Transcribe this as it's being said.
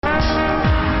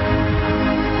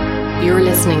You're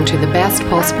listening to the best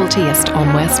possible taste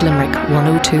on West Limerick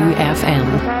 102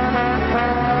 FM.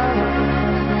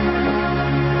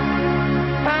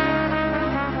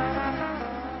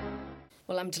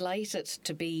 Well, I'm delighted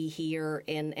to be here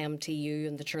in MTU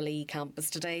in the Tralee campus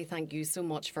today. Thank you so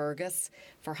much, Fergus,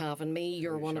 for having me.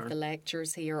 You're one of the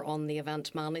lecturers here on the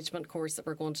event management course that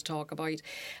we're going to talk about.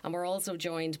 And we're also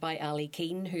joined by Ali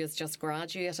Keane, who has just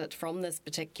graduated from this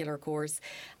particular course,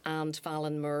 and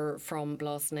Fallon Moore from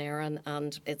Blasnairn.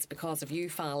 And it's because of you,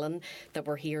 Fallon, that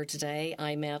we're here today.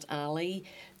 I met Ali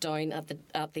down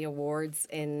at the awards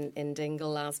in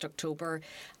Dingle last October,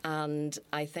 and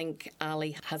I think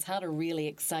Ali has had a really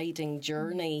exciting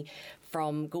journey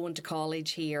from going to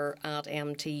college here at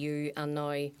MTU and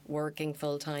now working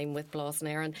full-time with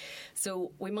Blasnairn.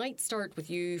 So we might start with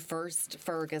you first,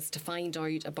 Fergus, to find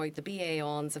out about the BA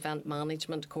Hons Event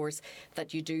Management course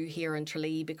that you do here in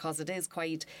Tralee, because it is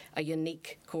quite a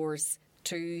unique course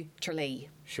to Tralee.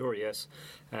 Sure, yes.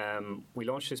 We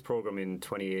launched this programme in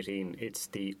 2018. It's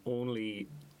the only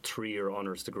 3-year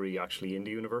honours degree actually in the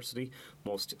university.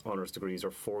 Most honours degrees are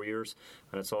 4 years,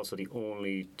 and it's also the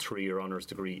only 3-year honours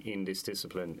degree in this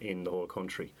discipline in the whole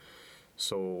country.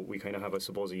 So we kind of have, I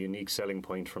suppose, a unique selling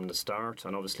point from the start,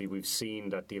 and obviously we've seen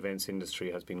that the events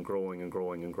industry has been growing and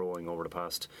growing and growing over the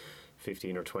past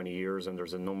 15 or 20 years, and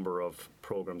there's a number of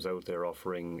programmes out there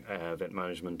offering event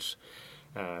management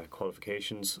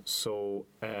qualifications. So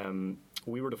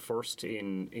we were the first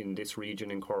in this region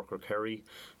in Cork or Kerry,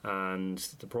 and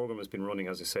the programme has been running,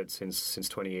 as I said, since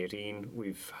 2018.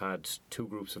 We've had 2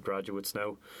 groups of graduates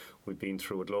now. We've been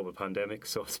through a global pandemic,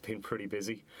 so it's been pretty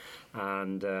busy,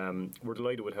 and we're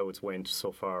delighted with how it's went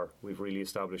so far. We've really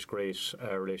established great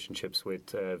relationships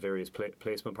with various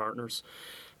placement partners.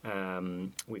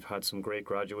 We've had some great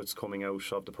graduates coming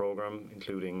out of the programme,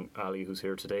 including Ali, who's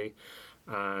here today.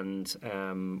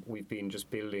 And we've been just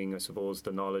building, I suppose,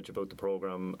 the knowledge about the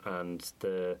programme and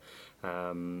the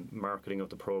marketing of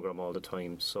the programme all the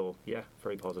time. So, yeah,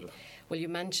 very positive. Well, you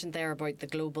mentioned there about the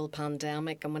global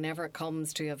pandemic, and whenever it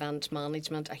comes to event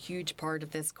management, a huge part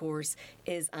of this course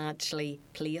is actually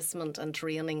placement and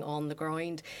training on the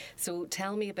ground. So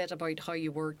tell me a bit about how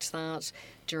you worked that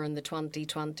during the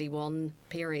 2021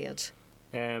 period.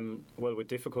 Well, with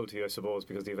difficulty, I suppose,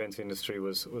 because the events industry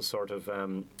was sort of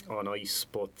on ice,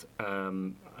 but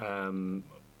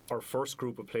our first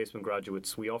group of placement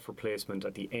graduates, we offer placement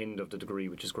at the end of the degree,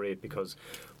 which is great because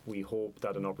we hope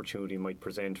that an opportunity might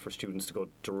present for students to go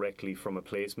directly from a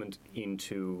placement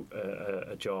into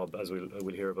a job, as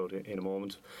we'll hear about in a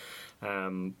moment.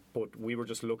 But we were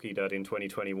just lucky that in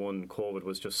 2021 COVID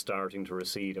was just starting to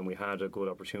recede, and we had a good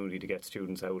opportunity to get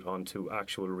students out onto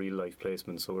actual real life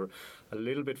placements. So we're a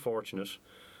little bit fortunate,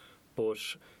 but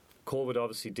COVID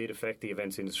obviously did affect the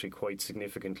events industry quite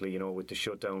significantly, with the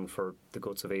shutdown for the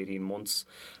guts of 18 months.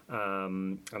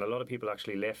 And a lot of people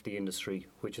actually left the industry,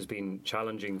 which has been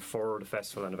challenging for the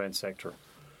festival and event sector.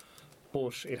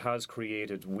 But it has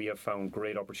created, we have found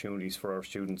great opportunities for our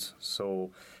students. So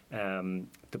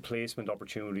the placement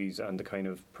opportunities and the kind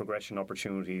of progression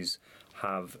opportunities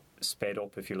have sped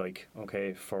up, if you like,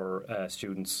 for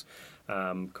students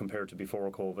compared to before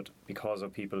COVID, because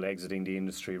of people exiting the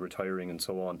industry, retiring and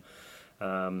so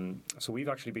on. So we've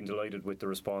actually been delighted with the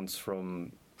response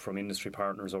from industry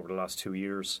partners over the last 2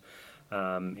 years.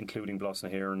 Including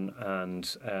Blasnairn,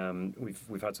 and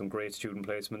we've had some great student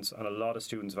placements, and a lot of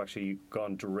students have actually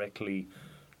gone directly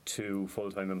to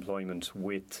full-time employment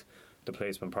with the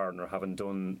placement partner, having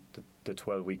done the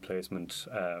 12-week placement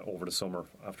over the summer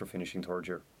after finishing 3rd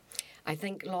year. I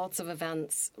think lots of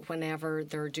events, whenever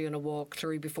they're doing a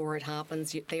walkthrough before it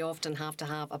happens, they often have to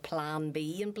have a plan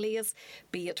B in place,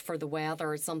 be it for the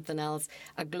weather or something else.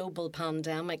 A global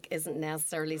pandemic isn't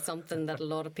necessarily something that a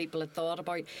lot of people had thought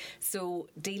about. So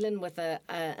dealing with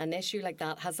an issue like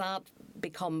that, has that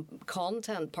become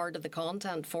part of the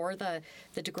content for the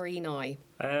degree now?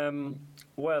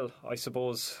 Well, I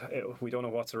suppose we don't know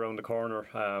what's around the corner,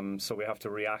 so we have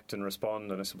to react and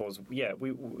respond. And I suppose,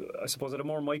 I suppose at a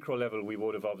more micro level, we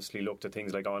would have obviously looked at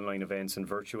things like online events and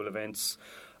virtual events.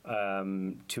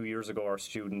 2 years ago, our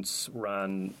students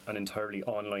ran an entirely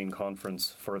online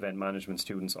conference for event management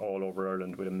students all over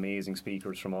Ireland with amazing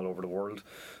speakers from all over the world.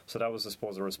 So that was, I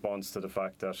suppose, a response to the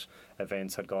fact that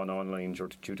events had gone online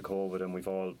due to COVID, and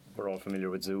we're all familiar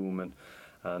with Zoom and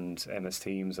MS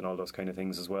Teams and all those kind of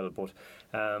things as well. But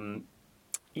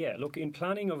look, in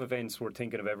planning of events, we're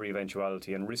thinking of every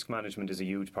eventuality, and risk management is a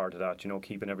huge part of that,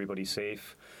 keeping everybody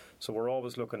safe. So we're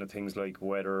always looking at things like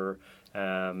weather,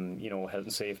 health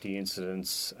and safety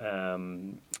incidents,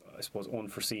 I suppose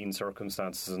unforeseen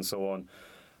circumstances and so on.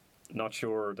 not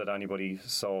sure that anybody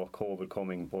saw COVID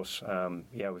coming, but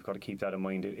we've got to keep that in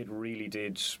mind. It really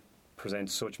did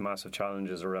present such massive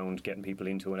challenges around getting people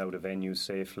into and out of venues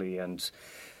safely, and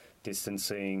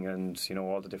distancing, and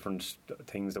all the different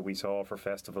things that we saw for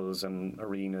festivals and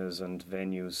arenas and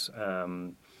venues.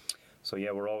 So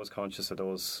we're always conscious of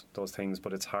those things,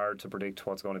 but it's hard to predict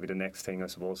what's going to be the next thing, I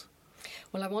suppose.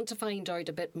 Well, I want to find out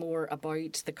a bit more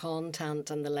about the content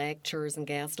and the lectures and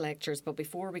guest lectures, but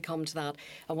before we come to that,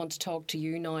 I want to talk to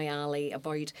you now, Ali,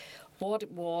 about what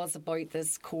it was about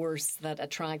this course that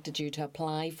attracted you to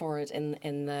apply for it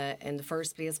in the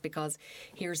first place. Because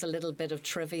here's a little bit of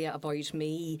trivia about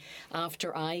me.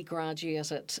 After I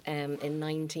graduated in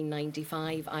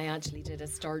 1995, I actually did a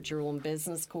Start Your Own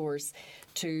Business course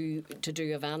to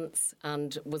do events,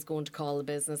 and was going to call the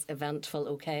business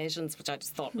Eventful Occasions, which I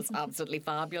just thought was absolutely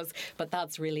fabulous. But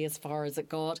that's really as far as it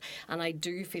got. And I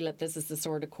do feel that this is the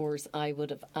sort of course I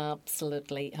would have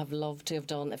absolutely have loved to have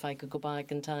done if I could go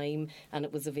back in time and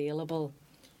it was available.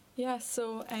 Yeah,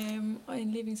 so in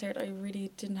Leaving Cert, I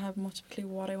really didn't have much of a clue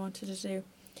what I wanted to do.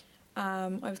 I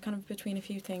was kind of between a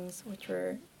few things which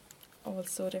were all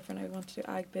so different. I wanted to do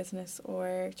ag business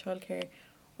or childcare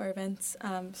or events,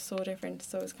 so different.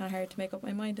 So it was kind of hard to make up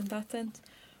my mind in that sense.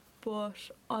 But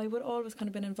I would always kind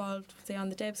of been involved, say, on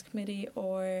the DEBS committee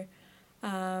or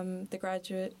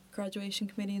the graduation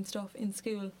committee and stuff in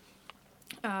school.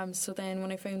 So then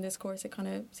when I found this course, it kind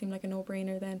of seemed like a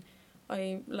no-brainer then.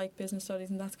 I like business studies,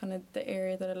 and that's kind of the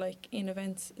area that I like in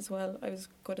events as well. I was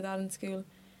good at that in school.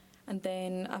 And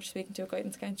then after speaking to a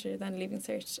guidance counsellor, then Leaving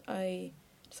Cert, I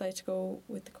decided to go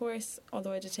with the course,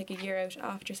 although I did take a year out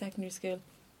after secondary school.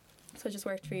 So I just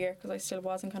worked for a year because I still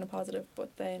wasn't kind of positive,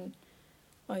 but then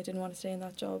I didn't want to stay in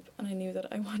that job, and I knew that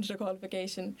I wanted a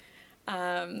qualification.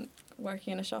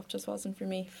 Working in a shop just wasn't for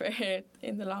me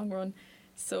in the long run.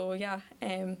 So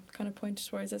kind of pointed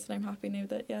towards this, and I'm happy now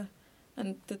that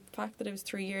and the fact that it was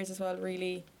 3 years as well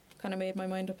really kind of made my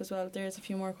mind up as well. There's a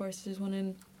few more courses. There's one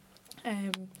in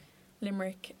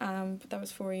Limerick, but that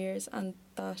was 4 years, and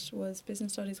that was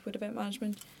business studies with event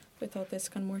management. But I thought this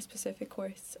kind of more specific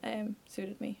course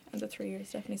suited me, and the 3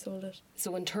 years definitely sold it.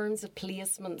 So in terms of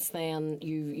placements then,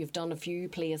 you've done a few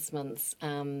placements,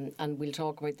 and we'll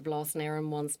talk about the Blas-na-Éireann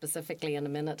one specifically in a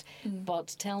minute.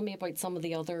 But tell me about some of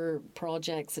the other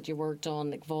projects that you worked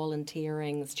on, like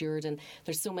volunteering, stewarding.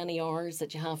 There's so many hours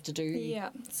that you have to do. Yeah,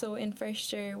 so in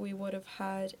first year we would have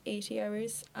had 80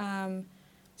 hours.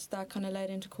 So that kind of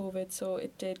led into COVID, so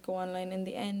it did go online in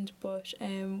the end, but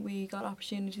we got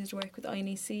opportunities to work with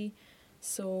INEC,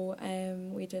 so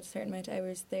we did a certain amount of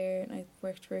hours there, and I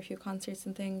worked for a few concerts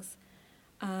and things.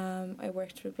 I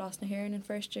worked with Blas-na-Éireann in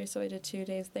first year, so I did 2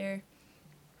 days there,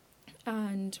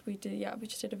 and we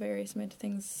just did a various amount of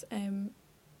things.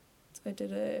 So I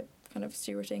did a kind of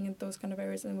stewarding and those kind of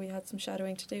hours, and we had some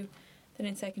shadowing to do. Then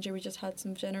in second year we just had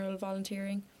some general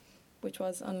volunteering, which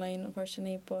was online,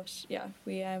 unfortunately, but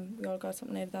we all got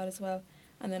something out of that as well.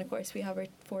 And then, of course, we have our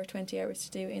 420 hours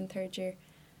to do in third year,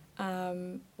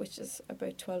 which is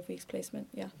about 12 weeks placement,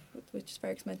 which, as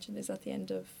Fergus mentioned, is at the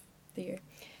end of the year.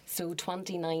 So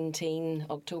 2019,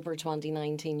 October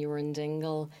 2019, you were in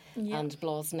Dingle, and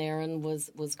Blas-na-Éireann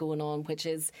was going on, which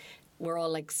is... We're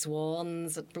all like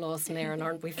swans at Blas-na-Éireann,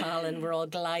 aren't we, Fallon? We're all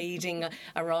gliding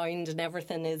around, and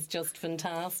everything is just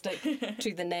fantastic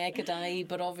to the naked eye.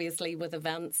 But obviously with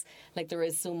events, like, there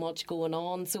is so much going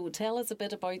on. So tell us a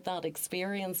bit about that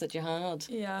experience that you had.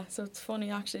 Yeah, so it's funny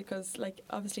actually, because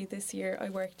obviously this year I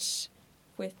worked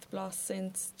with Blas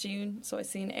since June, so I've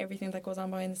seen everything that goes on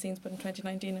behind the scenes. But in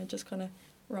 2019 I just kind of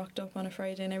rocked up on a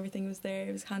Friday and everything was there.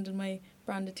 I was handed my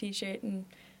branded t-shirt, and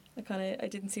I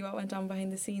didn't see what went on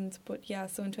behind the scenes. But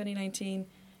so in 2019,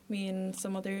 me and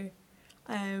some other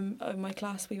of my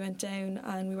class, we went down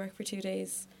and we worked for 2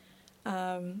 days,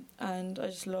 and I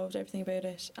just loved everything about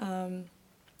it.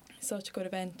 Such a good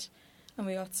event, and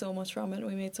we got so much from it.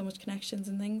 We made so much connections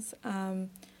and things.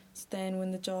 So then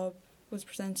when the job was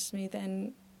presented to me,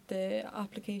 then the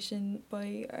application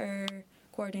by our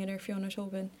coordinator, Fiona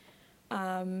Tobin,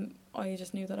 I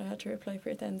just knew that I had to apply for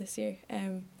it then this year.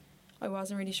 I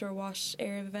wasn't really sure what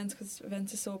area of events, because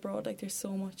events is so broad, like there's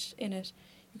so much in it.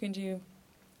 You can do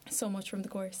so much from the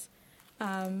course.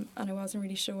 And I wasn't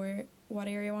really sure what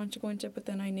area I wanted to go into, but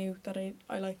then I knew that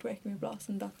I liked working with Blas,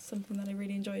 and that's something that I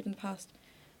really enjoyed in the past.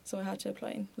 So I had to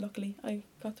apply, and luckily I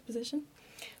got the position.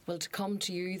 Well, to come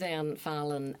to you then,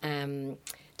 Fallon,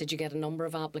 did you get a number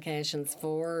of applications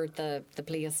for the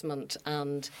placement,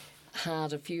 and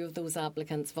had a few of those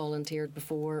applicants volunteered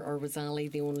before, or was Ali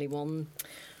the only one?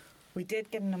 We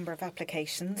did get a number of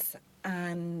applications,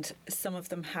 and some of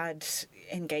them had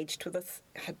engaged with us,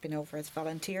 had been over as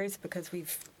volunteers, because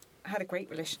we've had a great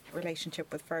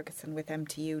relationship with Ferguson, with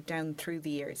MTU, down through the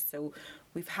years. So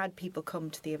we've had people come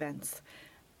to the events.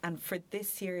 And for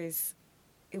this year's,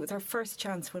 it was our first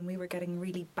chance when we were getting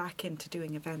really back into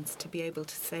doing events to be able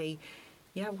to say,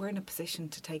 yeah, we're in a position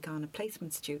to take on a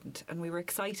placement student. And we were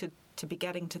excited to be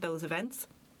getting to those events.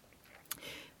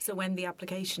 So when the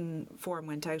application form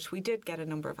went out, we did get a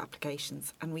number of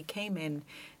applications, and we came in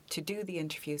to do the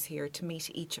interviews here to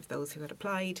meet each of those who had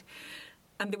applied.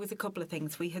 And there was a couple of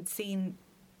things. We had seen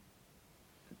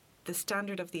the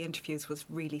standard of the interviews was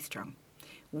really strong.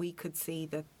 We could see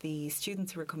that the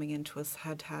students who were coming into us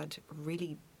had had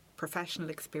really professional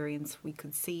experience. We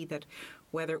could see that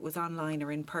whether it was online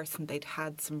or in person, they'd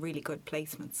had some really good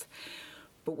placements.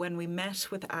 But when we met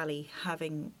with Ali,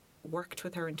 having worked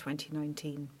with her in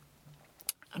 2019,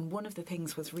 and one of the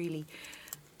things was really,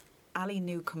 Ali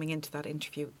knew coming into that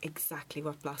interview exactly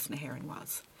what Blásna HÉireann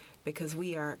was, because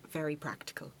we are very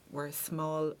practical. We're a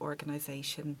small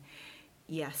organisation.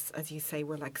 Yes, as you say,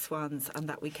 we're like swans on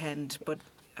that weekend, but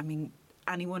I mean,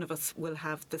 any one of us will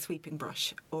have the sweeping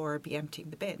brush or be emptying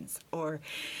the bins or,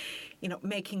 you know,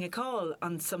 making a call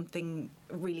on something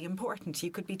really important. You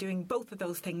could be doing both of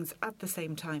those things at the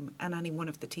same time, and any one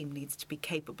of the team needs to be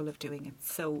capable of doing it.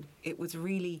 So it was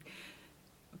really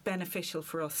beneficial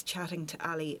for us chatting to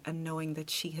Ali and knowing that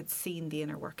she had seen the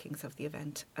inner workings of the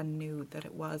event and knew that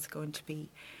it was going to be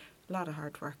a lot of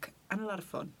hard work and a lot of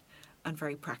fun and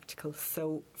very practical.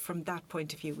 So from that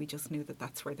point of view, we just knew that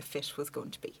that's where the fit was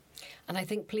going to be. And I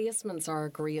think placements are a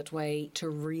great way to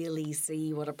really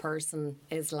see what a person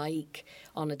is like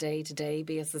on a day-to-day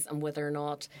basis and whether or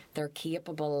not they're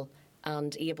capable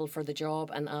and able for the job.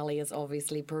 And Ali has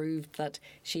obviously proved that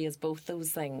she is both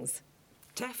those things.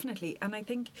 Definitely. And I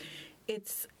think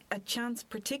it's a chance,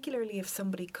 particularly if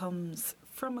somebody comes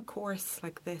from a course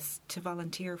like this to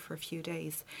volunteer for a few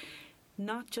days,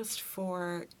 not just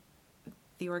for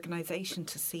the organisation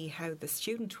to see how the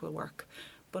student will work,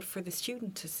 but for the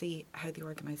student to see how the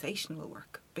organisation will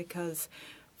work. Because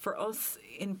for us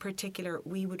in particular,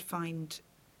 we would find,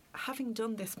 having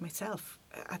done this myself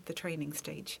at the training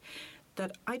stage,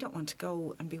 that I don't want to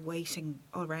go and be waiting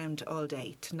around all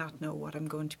day to not know what I'm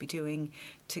going to be doing,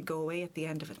 to go away at the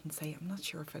end of it and say, I'm not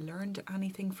sure if I learned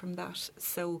anything from that.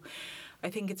 So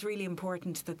I think it's really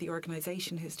important that the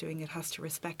organisation who's doing it has to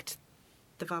respect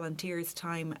the volunteers'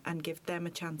 time and give them a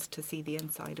chance to see the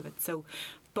inside of it. So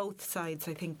both sides,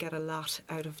 I think, get a lot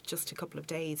out of just a couple of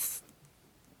days'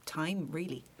 time,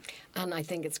 really. And I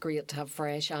think it's great to have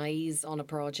fresh eyes on a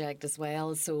project as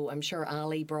well. So I'm sure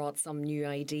Ali brought some new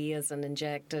ideas and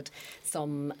injected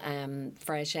some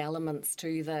fresh elements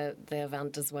to the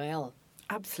event as well.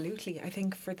 Absolutely. I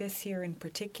think for this year in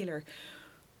particular,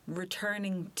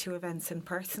 returning to events in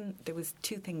person, there was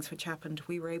two things which happened.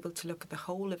 We were able to look at the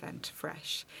whole event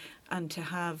fresh, and to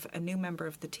have a new member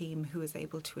of the team who was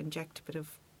able to inject a bit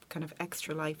of kind of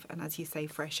extra life and, as you say,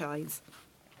 fresh eyes.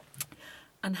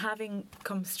 And having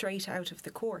come straight out of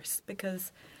the course,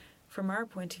 because from our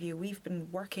point of view, we've been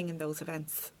working in those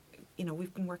events, you know,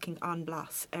 we've been working on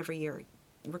Blás every year.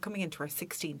 We're coming into our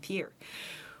 16th year.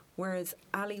 Whereas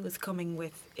Ali was coming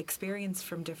with experience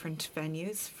from different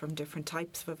venues, from different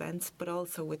types of events, but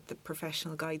also with the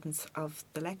professional guidance of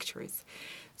the lecturers.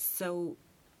 So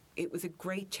it was a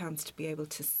great chance to be able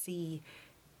to see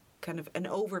kind of an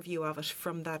overview of it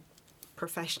from that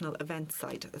professional event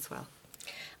side as well.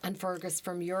 And Fergus,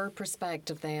 from your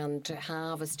perspective then, to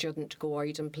have a student go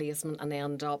out in placement and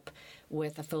end up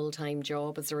with a full-time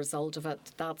job as a result of it,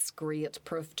 that's great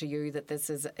proof to you that this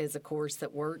is a course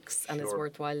that works and is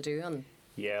worthwhile doing.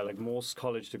 Yeah, like most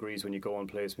college degrees, when you go on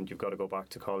placement, you've got to go back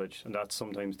to college, and that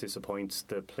sometimes disappoints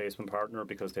the placement partner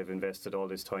because they've invested all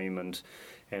this time and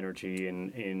energy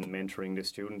in mentoring the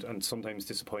student, and sometimes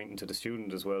disappointing to the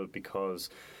student as well because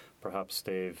perhaps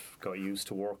they've got used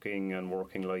to working and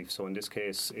working life. So in this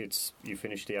case, it's you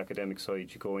finish the academic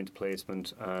side, you go into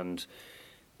placement, and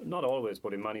not always,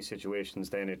 but in many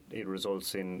situations then it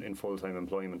results in full-time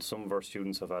employment. Some of our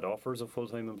students have had offers of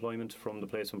full-time employment from the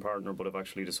placement partner but have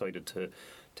actually decided to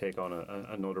take on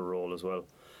another role as well.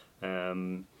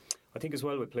 I think as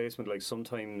well with placement, like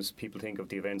sometimes people think of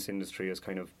the events industry as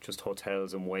kind of just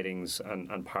hotels and weddings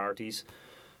and parties.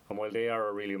 And while they are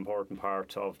a really important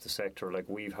part of the sector, like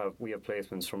we have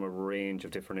placements from a range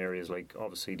of different areas, like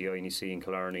obviously the INEC in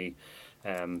Killarney,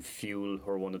 Fuel,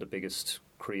 who are one of the biggest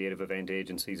creative event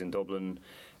agencies in Dublin,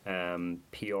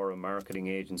 PR and marketing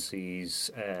agencies,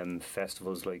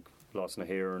 festivals like Blásna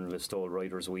HÉireann, Listowel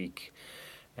Writers Week,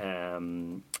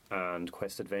 and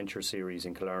Quest Adventure Series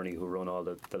in Killarney, who run all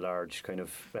the large kind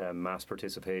of mass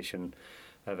participation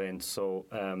events. So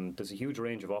there's a huge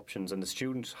range of options, and the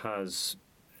student has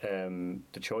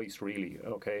the choice really,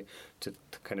 okay, to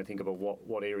kind of think about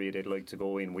what area they'd like to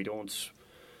go in. We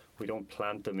don't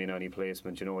plant them in any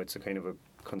placement. It's a kind of a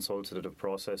consultative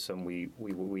process, and we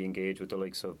engage with the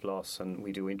likes of BLOS, and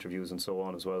we do interviews and so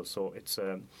on as well. So it's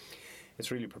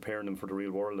really preparing them for the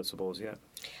real world, I suppose. Yeah.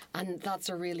 And that's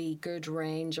a really good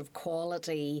range of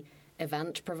quality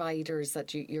event providers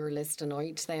that you're listing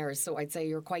out there. So I'd say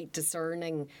you're quite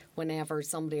discerning whenever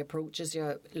somebody approaches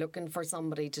you looking for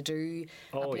somebody to do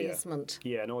a placement.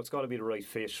 Yeah, no, it's got to be the right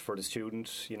fit for the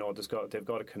student. They've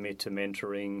got to commit to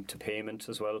mentoring, to payment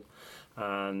as well.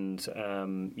 And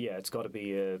it's got to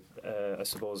be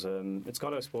it's got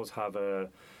to, I suppose, have a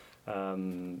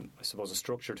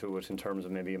structure to it in terms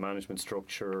of maybe a management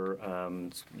structure.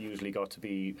 It's usually got to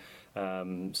be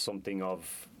something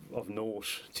of note,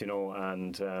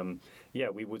 and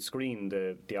we would screen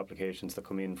the applications that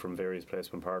come in from various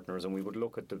placement partners, and we would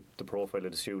look at the profile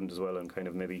of the student as well, and kind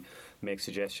of maybe make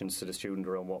suggestions to the student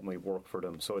around what might work for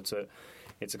them. So it's a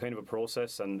kind of a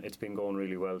process, and it's been going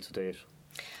really well to date.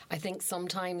 I think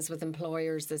sometimes with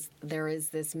employers there is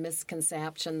this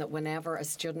misconception that whenever a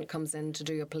student comes in to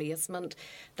do a placement,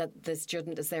 that the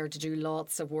student is there to do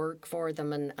lots of work for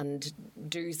them and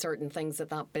do certain things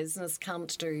that business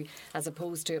can't do, as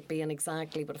opposed to it being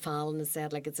exactly what Fallon has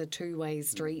said, like it's a two-way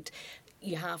street.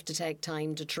 You have to take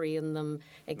time to train them,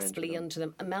 explain to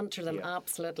them, mentor them,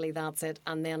 absolutely, that's it.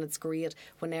 And then it's great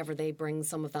whenever they bring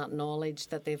some of that knowledge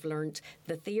that they've learnt,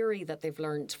 the theory that they've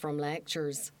learnt from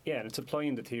lectures. Yeah, and it's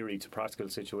applying the theory to practical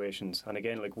situations. And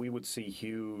again, like we would see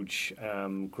huge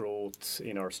growth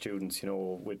in our students,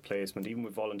 with placement, even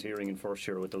with volunteering in first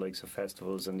year with the likes of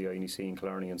festivals and the INEC in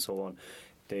Killarney and so on.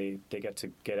 They get to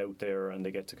get out there and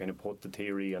they get to kind of put the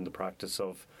theory and the practice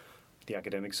of the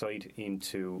academic side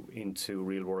into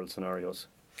real world scenarios.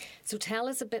 So tell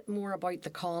us a bit more about the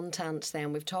content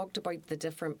then. We've talked about the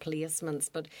different placements,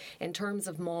 but in terms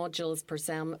of modules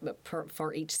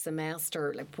for each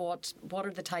semester, like what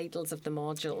are the titles of the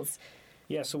modules?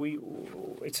 Yeah, so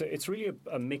it's really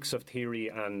a mix of theory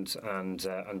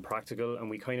and practical,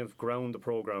 and we kind of ground the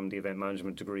programme, the event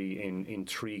management degree, in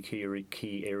three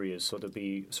key areas. So there'd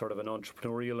be sort of an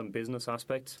entrepreneurial and business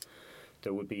aspect.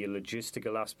 There would be a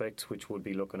logistical aspect, which would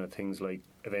be looking at things like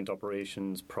event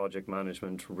operations, project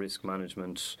management, risk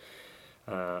management,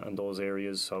 and those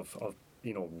areas of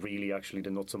really actually the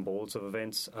nuts and bolts of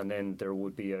events. And then there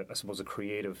would be a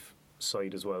creative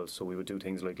side as well. So we would do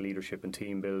things like leadership and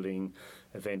team building,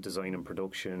 event design and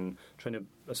production, trying to,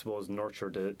 I suppose, nurture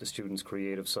the students'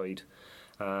 creative side.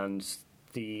 And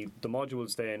the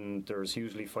modules then, there's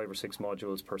usually 5 or 6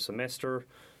 modules per semester,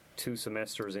 2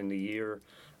 semesters in the year,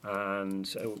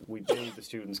 and we build the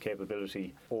students'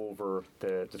 capability over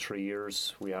the 3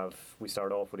 years. We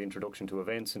start off with introduction to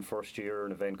events in first year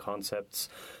and event concepts,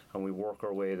 and we work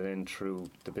our way then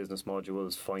through the business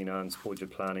modules, finance,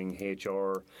 budget planning,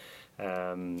 HR,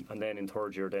 and then in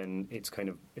third year then it's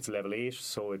level 8,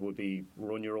 so it would be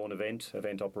run your own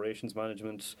event operations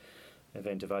management,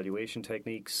 event evaluation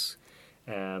techniques.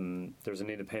 There's an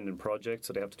independent project,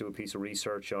 so they have to do a piece of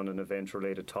research on an event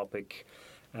related topic.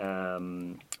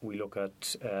 We look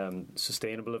at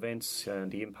sustainable events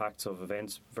and the impacts of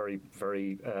events, very,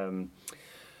 very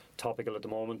topical at the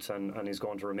moment, and is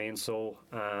going to remain so.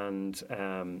 And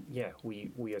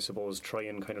we I suppose try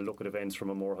and kind of look at events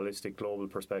from a more holistic global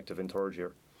perspective in third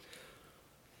year.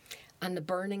 And the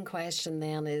burning question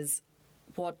then is,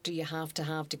 what do you have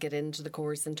to get into the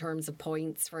course in terms of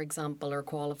points, for example, or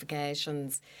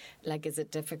qualifications? Like, is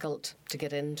it difficult to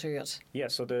get into it? Yeah,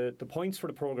 so the points for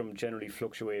the programme generally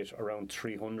fluctuate around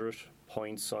 300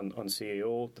 points on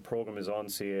CAO. The programme is on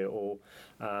CAO.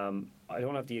 I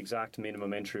don't have the exact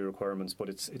minimum entry requirements, but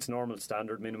it's normal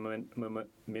standard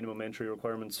minimum entry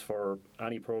requirements for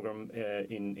any programme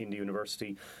in the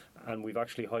university, and we've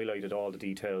actually highlighted all the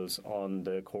details on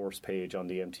the course page on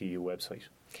the MTU website.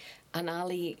 And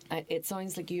Ali, it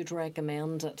sounds like you'd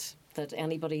recommend it, that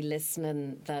anybody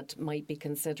listening that might be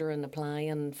considering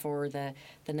applying for the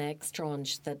next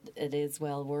tranche, that it is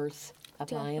well worth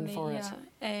applying for it.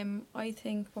 I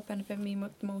think what benefited me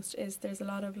the most is there's a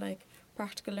lot of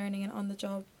practical learning and on the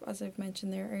job, as I've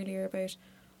mentioned there earlier, about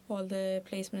all the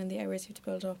placement and the hours you have to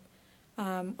build up.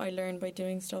 I learned by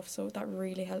doing stuff, so that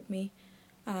really helped me.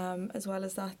 As well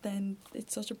as that, then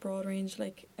it's such a broad range,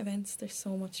 events, there's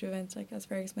so much to events, as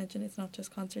Fergus mentioned, it's not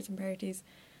just concerts and parties.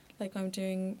 I'm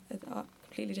doing a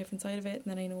completely different side of it, and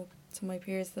then I know some of my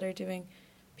peers that are doing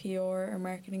PR or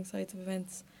marketing sides of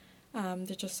events.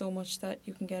 There's just so much that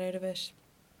you can get out of it.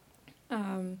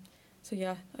 So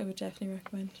yeah, I would definitely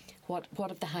recommend. What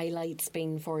have the highlights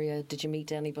been for you? Did you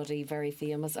meet anybody very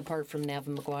famous, apart from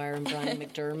Nevin Maguire and Brian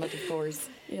McDermott, of course?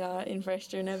 Yeah, in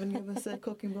first year, Nevin gave us a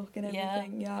cooking book and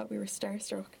everything. Yeah, we were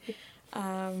starstruck.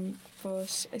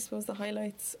 But I suppose the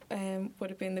highlights would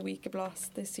have been the week of Blas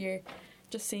this year.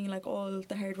 Just seeing like all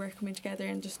the hard work coming together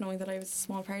and just knowing that I was a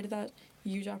small part of that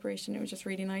huge operation. It was just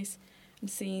really nice. And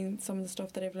seeing some of the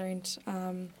stuff that I've learned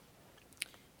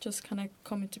just kind of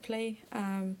come into play.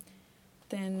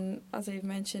 Then, as I've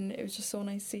mentioned, it was just so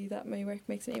nice to see that my work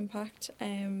makes an impact.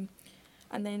 And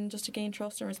then just to gain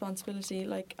trust and responsibility,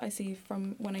 like I see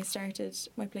from when I started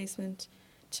my placement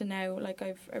to now, like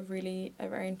I've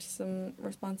earned some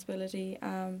responsibility,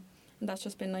 and that's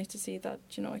just been nice to see that,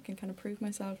 you know, I can kind of prove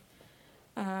myself.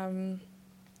 I'm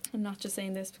not just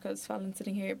saying this because Fallon's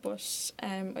sitting here, but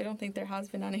I don't think there has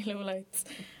been any lowlights.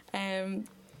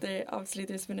 Obviously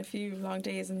there's been a few long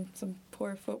days and some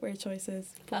poor footwear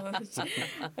choices, but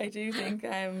I do think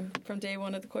from day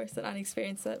one of the course that any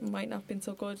experience that might not have been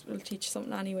so good will teach you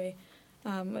something anyway.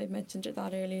 I mentioned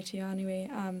that earlier to you anyway.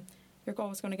 You're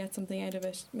always going to get something out of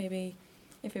it. Maybe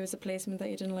if it was a placement that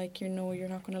you didn't like, you're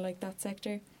not going to like that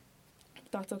sector.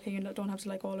 That's okay, you don't have to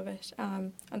like all of it,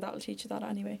 and that'll teach you that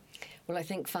anyway. Well, I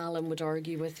think Fallon would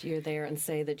argue with you there and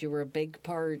say that you were a big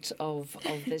part of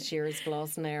this year's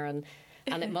Glossonair,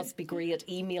 and it must be great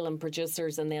emailing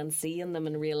producers and then seeing them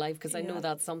in real life, because I know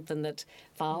that's something that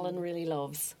Fallon really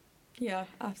loves. Yeah,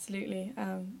 absolutely.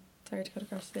 Sorry to cut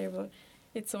across there, but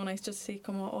it's so nice just to see it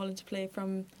come all into play.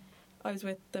 I was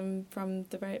with them from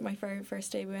my very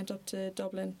first day. We went up to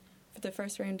Dublin for the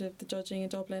first round of the judging in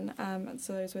Dublin, and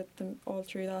so I was with them all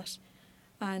through that,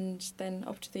 and then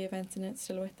up to the events, and it's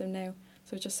still with them now.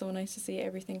 So it's just so nice to see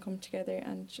everything come together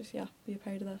and just be a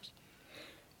part of that.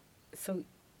 So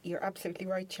you're absolutely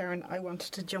right, Sharon. I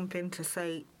wanted to jump in to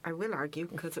say I will argue,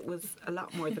 because it was a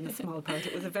lot more than a small part.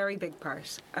 It was a very big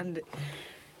part, and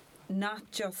not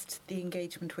just the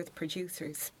engagement with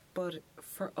producers, but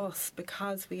for us,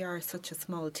 because we are such a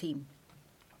small team,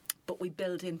 but we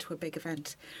build into a big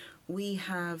event. We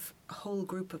have a whole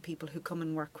group of people who come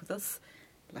and work with us,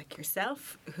 like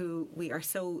yourself, who we are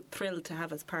so thrilled to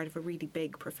have as part of a really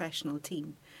big professional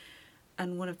team.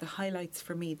 And one of the highlights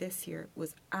for me this year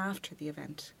was after the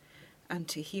event, and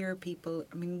to hear people,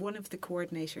 one of the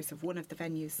coordinators of one of the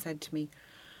venues said to me,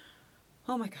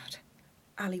 "Oh my God,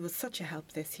 Ali was such a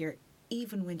help this year.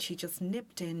 Even when she just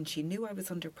nipped in, she knew I was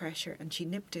under pressure, and she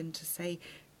nipped in to say,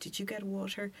 'Did you get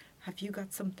water? Have you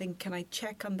got something? Can I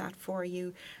check on that for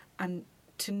you?' And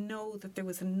to know that there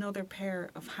was another pair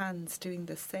of hands doing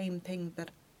the same thing that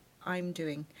I'm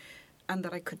doing, and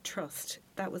that I could trust,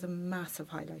 that was a massive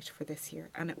highlight for this year.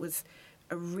 And it was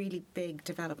a really big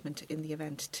development in the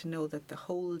event to know that the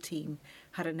whole team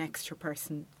had an extra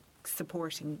person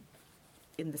supporting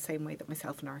in the same way that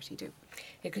myself and Artie do. Yeah,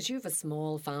 because you have a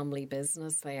small family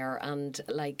business there, and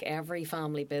like every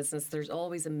family business, there's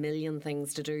always a million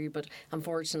things to do, but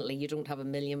unfortunately you don't have a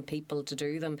million people to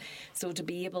do them. So to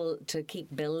be able to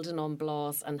keep building on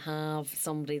Blas and have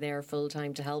somebody there full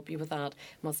time to help you with that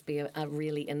must be a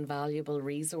really invaluable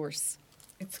resource.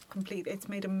 It's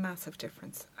made a massive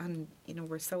difference, and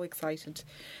we're so excited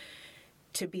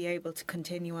to be able to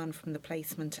continue on from the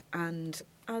placement, and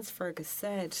as Fergus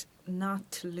said, not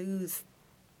to lose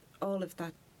all of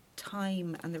that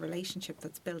time and the relationship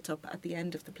that's built up at the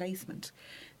end of the placement,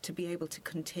 to be able to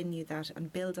continue that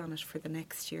and build on it for the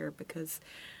next year, because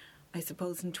I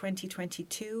suppose in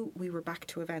 2022 we were back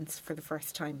to events for the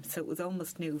first time, so it was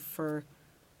almost new for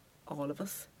all of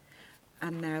us.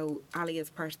 And now Ali, as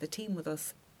part of the team with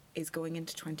us, is going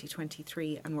into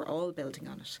 2023, and we're all building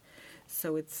on it.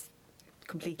 So it's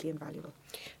completely invaluable.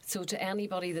 So to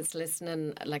anybody that's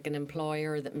listening, like an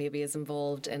employer that maybe is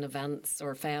involved in events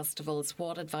or festivals,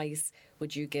 what advice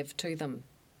would you give to them?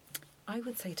 I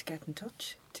would say to get in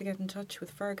touch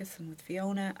with Fergus and with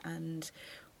Fiona, and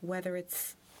whether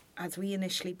it's, as we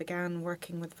initially began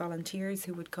working with volunteers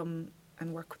who would come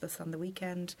and work with us on the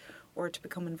weekend, or to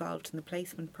become involved in the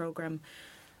placement programme,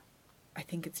 I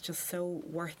think it's just so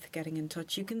worth getting in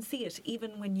touch. You can see it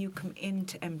even when you come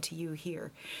into MTU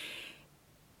here.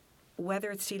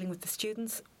 Whether it's dealing with the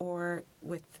students or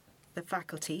with the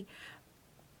faculty,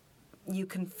 you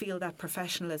can feel that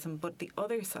professionalism. But the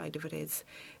other side of it is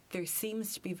there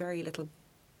seems to be very little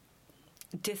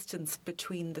distance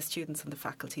between the students and the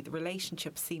faculty. The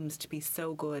relationship seems to be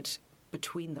so good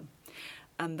between them,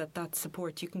 and that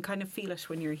support, you can kind of feel it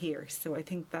when you're here. So I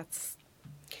think that's...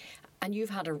 And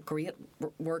you've had a great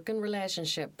working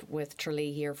relationship with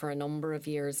Tralee here for a number of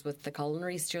years, with the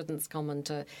culinary students coming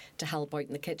to help out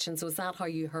in the kitchen. So is that how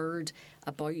you heard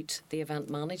about the event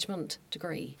management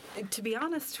degree? To be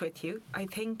honest with you, I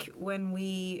think when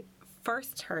we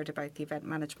first heard about the event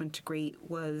management degree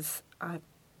was...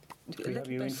 Did we have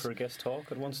you in for a guest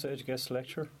talk at one stage, a guest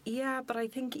lecture? Yeah, but I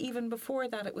think even before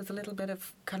that it was a little bit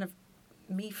of kind of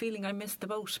me feeling I missed the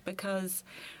boat, because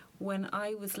when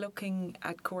I was looking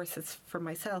at courses for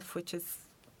myself, which is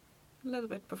a little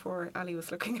bit before Ali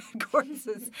was looking at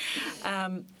courses,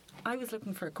 I was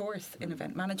looking for a course in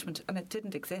event management and it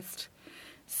didn't exist.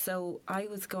 So I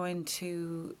was going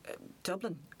to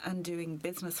Dublin and doing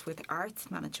business with arts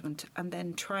management, and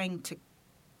then trying to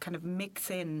kind of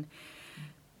mix in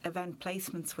event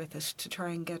placements with it to try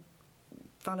and get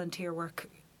volunteer work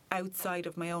outside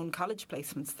of my own college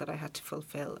placements that I had to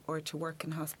fulfil, or to work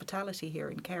in hospitality here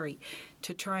in Kerry,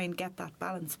 to try and get that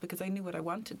balance, because I knew what I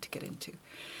wanted to get into.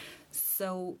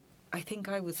 So I think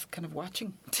I was kind of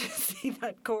watching to see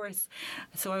that course.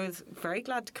 So I was very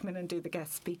glad to come in and do the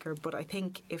guest speaker, but I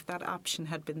think if that option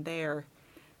had been there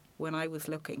when I was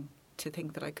looking, to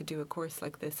think that I could do a course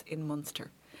like this in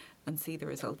Munster and see the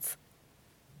results,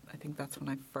 I think that's when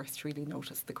I first really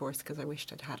noticed the course, because I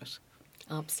wished I'd had it.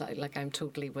 Absolutely, like I'm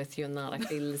totally with you on that. I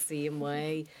feel the same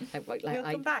way.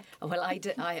 Welcome back. Well, I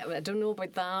don't know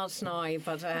about that now,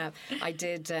 but I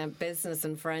did business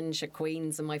and French at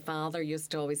Queen's, and my father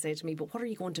used to always say to me, "But what are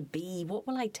you going to be? What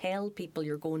will I tell people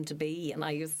you're going to be?" And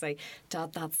I used to say,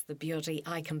 "Dad, that's the beauty.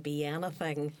 I can be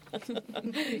anything."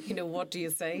 You know, what do you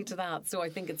say to that? So I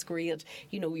think it's great.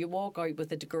 You know, you walk out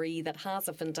with a degree that has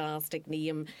a fantastic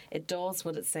name. It does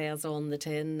what it says on the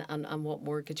tin, and what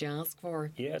more could you ask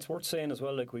for? Yeah, it's worth saying as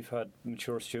well, like we've had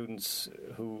mature students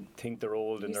who think they're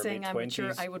old in their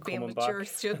mid-20s. I would be a mature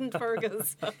student,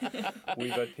 Fergus.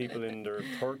 We've had people in their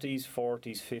 30s,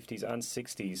 40s, 50s and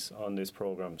 60s on this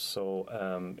programme.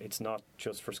 So it's not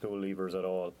just for school leavers at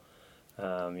all.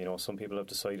 You know, some people have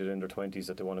decided in their 20s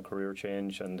that they want a career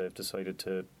change, and they've decided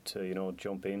to you know,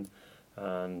 jump in.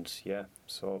 And yeah,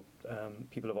 so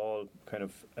people of all kind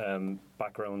of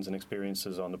backgrounds and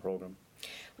experiences on the programme.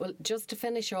 Well, just to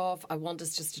finish off, I want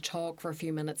us just to talk for a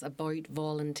few minutes about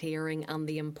volunteering and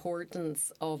the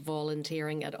importance of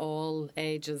volunteering at all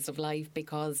ages of life,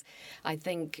 because I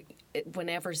think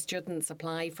whenever students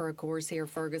apply for a course here,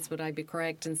 Fergus, would I be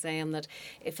correct in saying that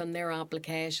if in their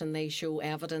application they show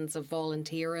evidence of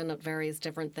volunteering at various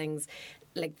different things,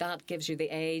 like that gives you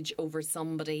the edge over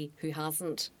somebody who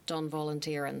hasn't done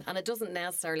volunteering? And it doesn't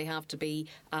necessarily have to be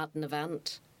at an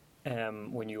event.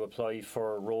 When you apply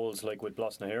for roles like with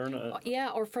Blas na HÉireann?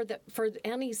 Yeah, or for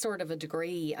any sort of a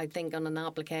degree, I think on an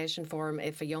application form,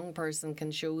 if a young person can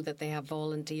show that they have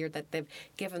volunteered, that they've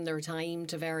given their time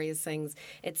to various things,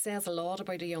 it says a lot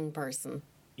about a young person.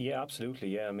 Yeah, absolutely.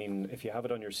 Yeah, I mean, if you have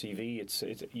it on your CV,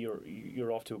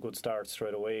 you're off to a good start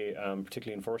straight away.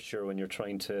 Particularly in first year when you're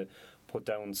trying to put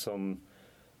down some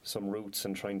roots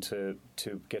and trying to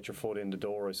get your foot in the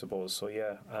door, I suppose. So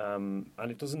yeah, and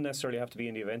it doesn't necessarily have to be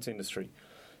in the events industry.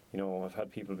 You know, I've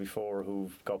had people before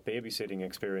who've got babysitting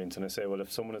experience, and I say, well,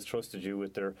 if someone has trusted you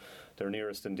with their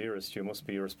nearest and dearest, you must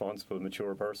be a responsible,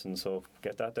 mature person. So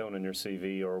get that down on your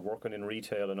CV. Or working in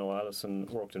retail. I know Alison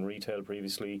worked in retail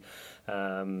previously.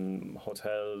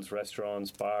 Hotels,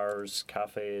 restaurants, bars,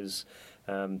 cafes.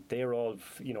 They're all,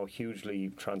 you know,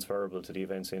 hugely transferable to the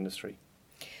events industry.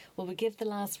 Well, we give the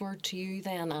last word to you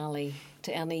then, Ali,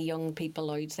 to any young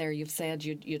people out there. You've said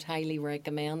you'd highly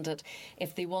recommend it.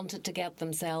 If they wanted to get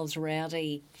themselves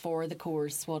ready for the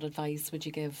course, what advice would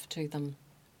you give to them?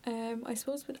 I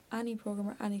suppose with any programme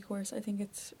or any course, I think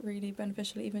it's really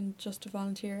beneficial even just to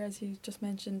volunteer, as you just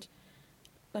mentioned.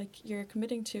 Like, you're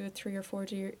committing to a 3 or 4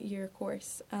 year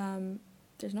course.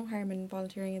 There's no harm in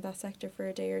volunteering in that sector for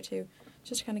a day or two,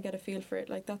 just to kind of get a feel for it.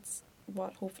 Like, that's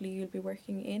what hopefully you'll be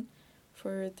working in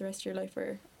for the rest of your life,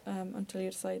 or until you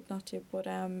decide not to. But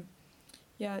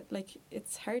yeah, like,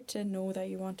 it's hard to know that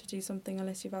you want to do something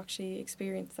unless you've actually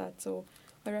experienced that. So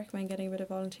I recommend getting a bit of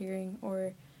volunteering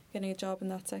or getting a job in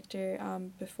that sector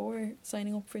before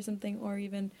signing up for something, or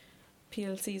even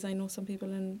PLCs. I know some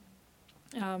people in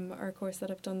our course that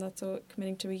have done that, so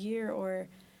committing to a year or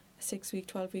a 6-week,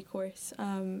 12-week course,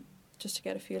 just to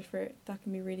get a feel for it. That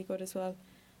can be really good as well.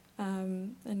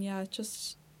 And yeah,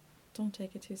 just don't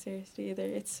take it too seriously either.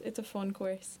 It's a fun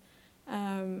course.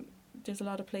 There's a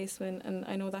lot of placement, and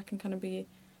I know that can kind of be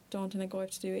daunting. I go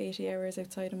out to do 80 hours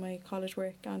outside of my college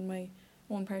work and my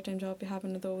own part-time job, be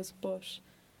having those, but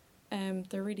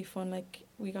they're really fun. Like,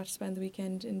 we got to spend the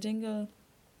weekend in Dingle,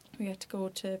 we got to go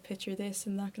to Picture This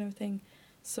and that kind of thing.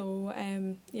 So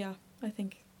yeah, I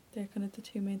think they're kind of the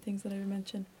two main things that I would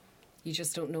mention. You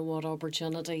just don't know what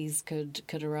opportunities could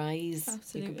arise.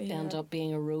 Absolutely, you could end up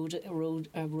being a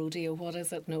rodeo. What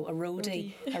is it? No, a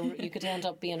roadie. You could end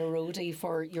up being a roadie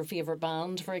for your favourite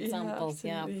band, for example.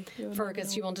 Yeah.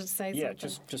 Fergus, you wanted to say something? Yeah,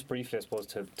 just briefly, I suppose,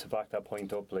 to back that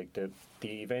point up. Like the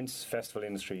events festival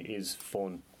industry is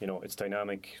fun. You know, it's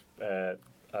dynamic.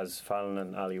 As Fallon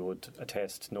and Ali would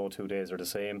attest, no 2 days are the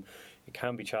same. It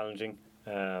can be challenging.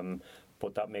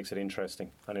 But that makes it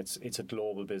interesting, and it's a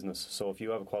global business. So if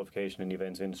you have a qualification in the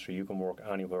events industry, you can work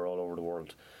anywhere all over the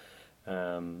world.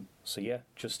 So yeah,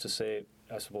 just to say,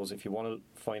 I suppose if you want to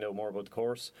find out more about the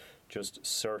course, just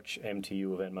search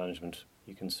MTU Event Management.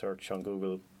 You can search on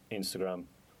Google, Instagram,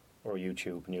 or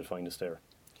YouTube, and you'll find us there.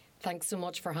 Thanks so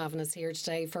much for having us here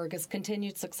today, Fergus.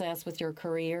 Continued success with your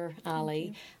career,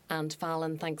 Ali. And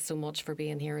Fallon, thanks so much for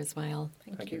being here as well.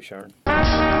 Thank you, Sharon.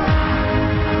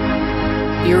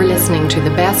 You're listening to the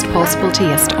best possible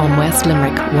taste on West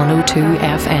Limerick 102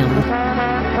 FM.